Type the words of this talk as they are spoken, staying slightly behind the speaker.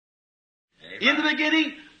In the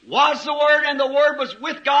beginning was the Word, and the Word was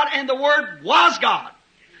with God, and the Word was God.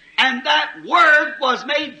 And that Word was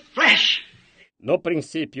made flesh. No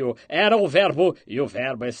princípio era o Verbo, e o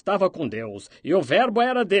Verbo estava com Deus, e o Verbo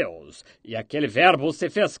era Deus, e aquele Verbo se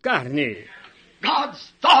fez carne.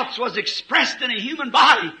 God's thoughts was expressed in a human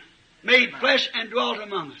body, made flesh and dwelt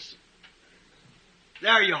among us.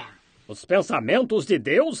 There you are. Os pensamentos de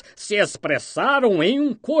Deus se expressaram em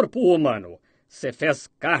um corpo humano, se fez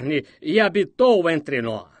carne e habitou entre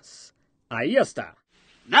nós. Aí está.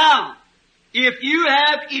 Now, if you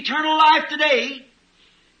have eternal life today,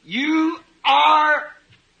 you are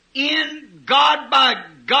in God by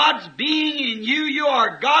God's being in you. You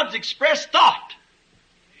are God's express thought.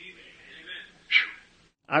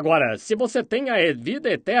 Agora, se você tem a vida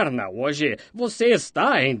eterna hoje, você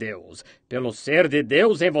está em Deus. Pelo ser de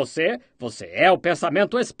Deus em você, você é o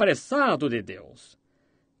pensamento expressado de Deus.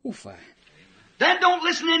 Ufa. Then don't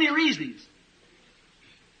listen to any reasonings.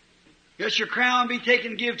 Yes, your crown be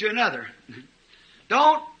taken and give to another.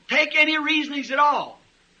 Don't take any reasonings at all.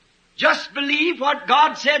 Just believe what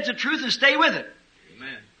God said's the truth and stay with it.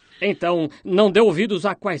 Amen. Então, não dê ouvidos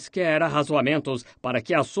a quaisquer arrazoamentos para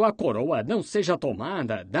que a sua coroa não seja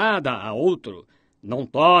tomada, dada a outro. Não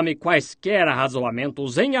tome quaisquer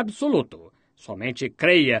arrazoamentos em absoluto. Somente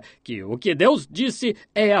creia que o que Deus disse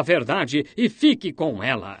é a verdade e fique com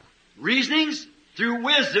ela. Reasonings, through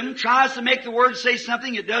wisdom, tries to make the word say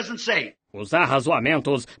something it doesn't say. Os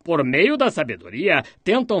arrazoamentos, por meio da sabedoria,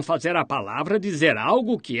 tentam fazer a palavra dizer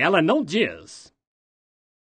algo que ela não diz.